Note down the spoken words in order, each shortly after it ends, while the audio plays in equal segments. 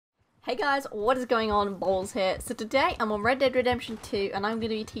Hey guys, what is going on? Bobblez here. So today I'm on Red Dead Redemption 2 and I'm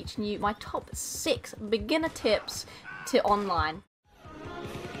going to be teaching you my top 6 beginner tips to online.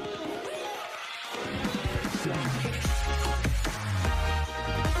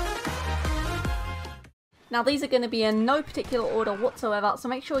 Now these are going to be in no particular order whatsoever, so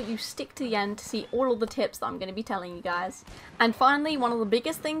make sure you stick to the end to see all of the tips that I'm going to be telling you guys. And finally, one of the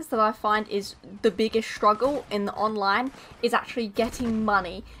biggest things that I find is the biggest struggle in the online is actually getting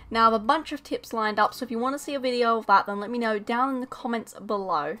money. Now I have a bunch of tips lined up, so if you want to see a video of that, then let me know down in the comments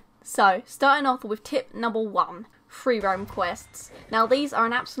below. So, starting off with tip number 1. Free roam quests. Now these are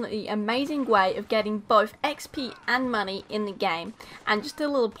an absolutely amazing way of getting both XP and money in the game, and just a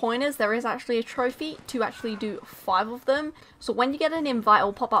little pointers, there is actually a trophy to actually do 5 of them. So when you get an invite, it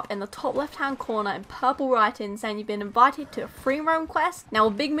will pop up in the top left hand corner in purple writing saying you've been invited to a free roam quest. Now a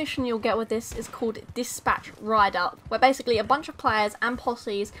big mission you'll get with this is called Dispatch Rider, where basically a bunch of players and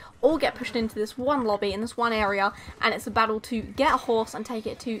posses all get pushed into this one lobby in this one area, and it's a battle to get a horse and take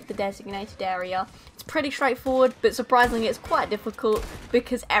it to the designated area. It's pretty straightforward, but surprisingly it's quite difficult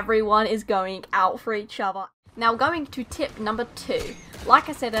because everyone is going out for each other. Now going to tip number 2. Like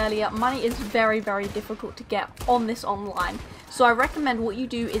I said earlier, money is very difficult to get on this online. So I recommend what you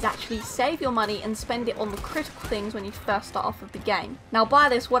do is actually save your money and spend it on the critical things when you first start off with the game. Now by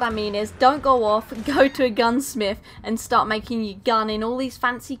this what I mean is don't go off, go to a gunsmith and start making your gun in all these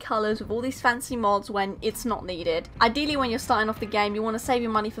fancy colours with all these fancy mods when it's not needed. Ideally when you're starting off the game you want to save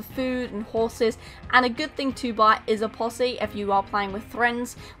your money for food and horses, and a good thing to buy is a posse if you are playing with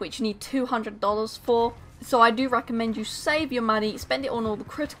friends, which you need $200 for. So I do recommend you save your money, spend it on all the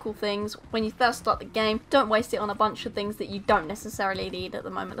critical things when you first start the game. Don't waste it on a bunch of things that you don't necessarily need at the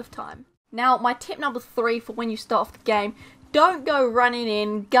moment of time. Now my tip number 3 for when you start off the game, don't go running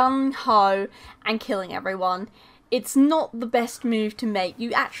in gung-ho and killing everyone. It's not the best move to make.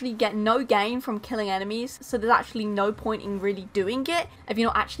 You actually get no gain from killing enemies, so there's actually no point in really doing it if you're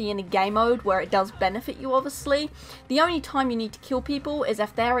not actually in a game mode where it does benefit you, obviously. The only time you need to kill people is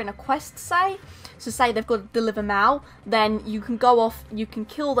if they're in a quest, say. So say they've got to deliver mail, then you can go off, you can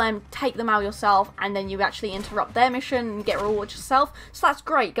kill them, take the mail yourself, and then you actually interrupt their mission and get reward yourself. So that's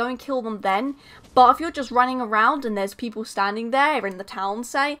great, go and kill them then. But if you're just running around and there's people standing there in the town,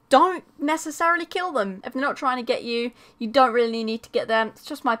 say, don't necessarily kill them. If they're not trying to get you, you don't really need to get them. It's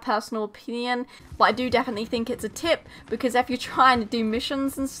just my personal opinion, but I do definitely think it's a tip, because if you're trying to do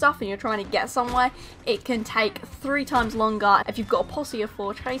missions and stuff and you're trying to get somewhere, it can take 3 times longer if you've got a posse of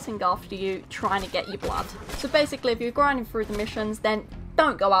 4 chasing after you trying to get your blood. So basically if you're grinding through the missions, then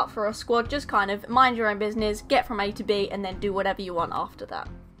don't go out for a squad, just kind of mind your own business, get from A to B, and then do whatever you want after that.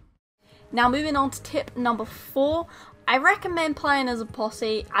 Now moving on to tip number 4, I recommend playing as a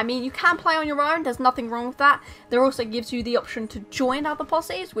posse. I mean, you can play on your own, there's nothing wrong with that. There also gives you the option to join other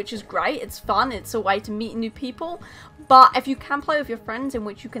posses, which is great, it's fun, it's a way to meet new people. But if you can play with your friends in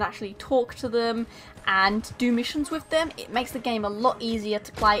which you can actually talk to them and do missions with them, it makes the game a lot easier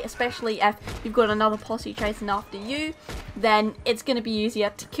to play, especially if you've got another posse chasing after you, then it's going to be easier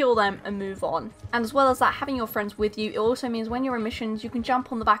to kill them and move on. And as well as that, having your friends with you, it also means when you're in missions, you can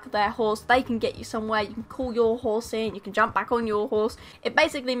jump on the back of their horse, they can get you somewhere, you can call your horse in, you can jump back on your horse. It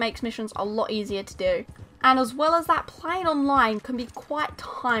basically makes missions a lot easier to do. And as well as that, playing online can be quite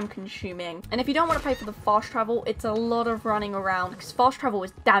time consuming. And if you don't want to pay for the fast travel, it's a lot of running around, because fast travel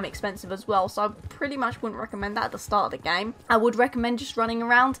is damn expensive as well, so I pretty much wouldn't recommend that at the start of the game. I would recommend just running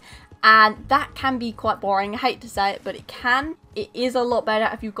around, and that can be quite boring. I hate to say it, but it can. It is a lot better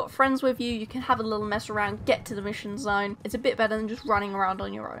if you've got friends with you, you can have a little mess around, get to the mission zone. It's a bit better than just running around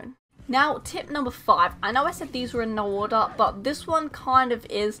on your own. Now, tip number 5. I know I said these were in no order, but this one kind of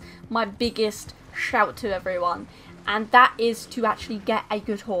is my biggest shout to everyone, and that is to actually get a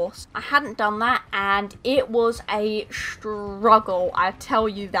good horse. I hadn't done that and it was a struggle, I tell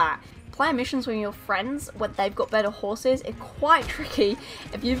you that. Playing missions with your friends when they've got better horses is quite tricky.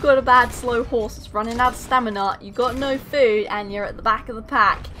 If you've got a bad slow horse that's running out of stamina, you've got no food and you're at the back of the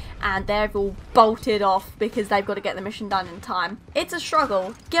pack and they've all bolted off because they've got to get the mission done in time. It's a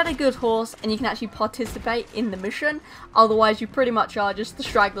struggle. Get a good horse and you can actually participate in the mission, otherwise you pretty much are just the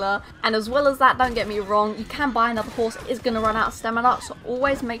straggler. And as well as that, don't get me wrong, you can buy another horse, it is going to run out of stamina, so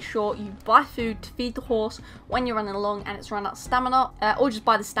always make sure you buy food to feed the horse when you're running along and it's run out of stamina, or just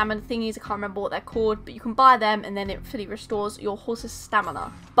buy the stamina thingies. I can't remember what they're called, but you can buy them and then it fully restores your horse's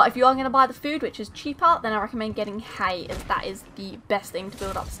stamina. But if you are going to buy the food, which is cheaper, then I recommend getting hay, as that is the best thing to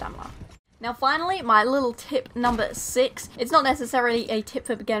build up stamina. Now finally, my little tip number 6. It's not necessarily a tip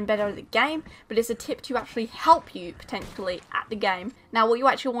for getting better at the game, but it's a tip to actually help you potentially at the game. Now what you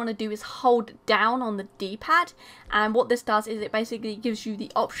actually want to do is hold down on the D-pad, and what this does is it basically gives you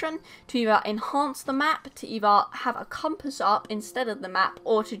the option to either enhance the map, to either have a compass up instead of the map,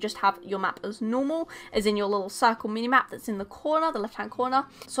 or to just have your map as normal, as in your little circle mini map that's in the corner, the left hand corner.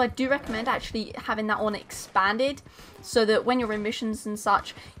 So I do recommend actually having that one expanded, so that when you're in missions and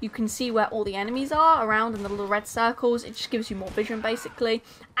such, you can see where all the enemies are around in the little red circles. It just gives you more vision basically,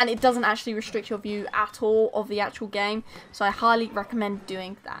 and it doesn't actually restrict your view at all of the actual game, so I highly recommend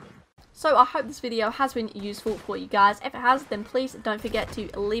doing that. So I hope this video has been useful for you guys. If it has, then please don't forget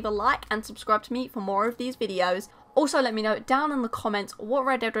to leave a like and subscribe to me for more of these videos. Also let me know down in the comments what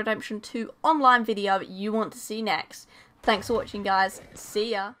Red Dead Redemption 2 online video you want to see next. Thanks for watching guys,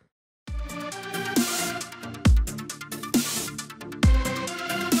 see ya!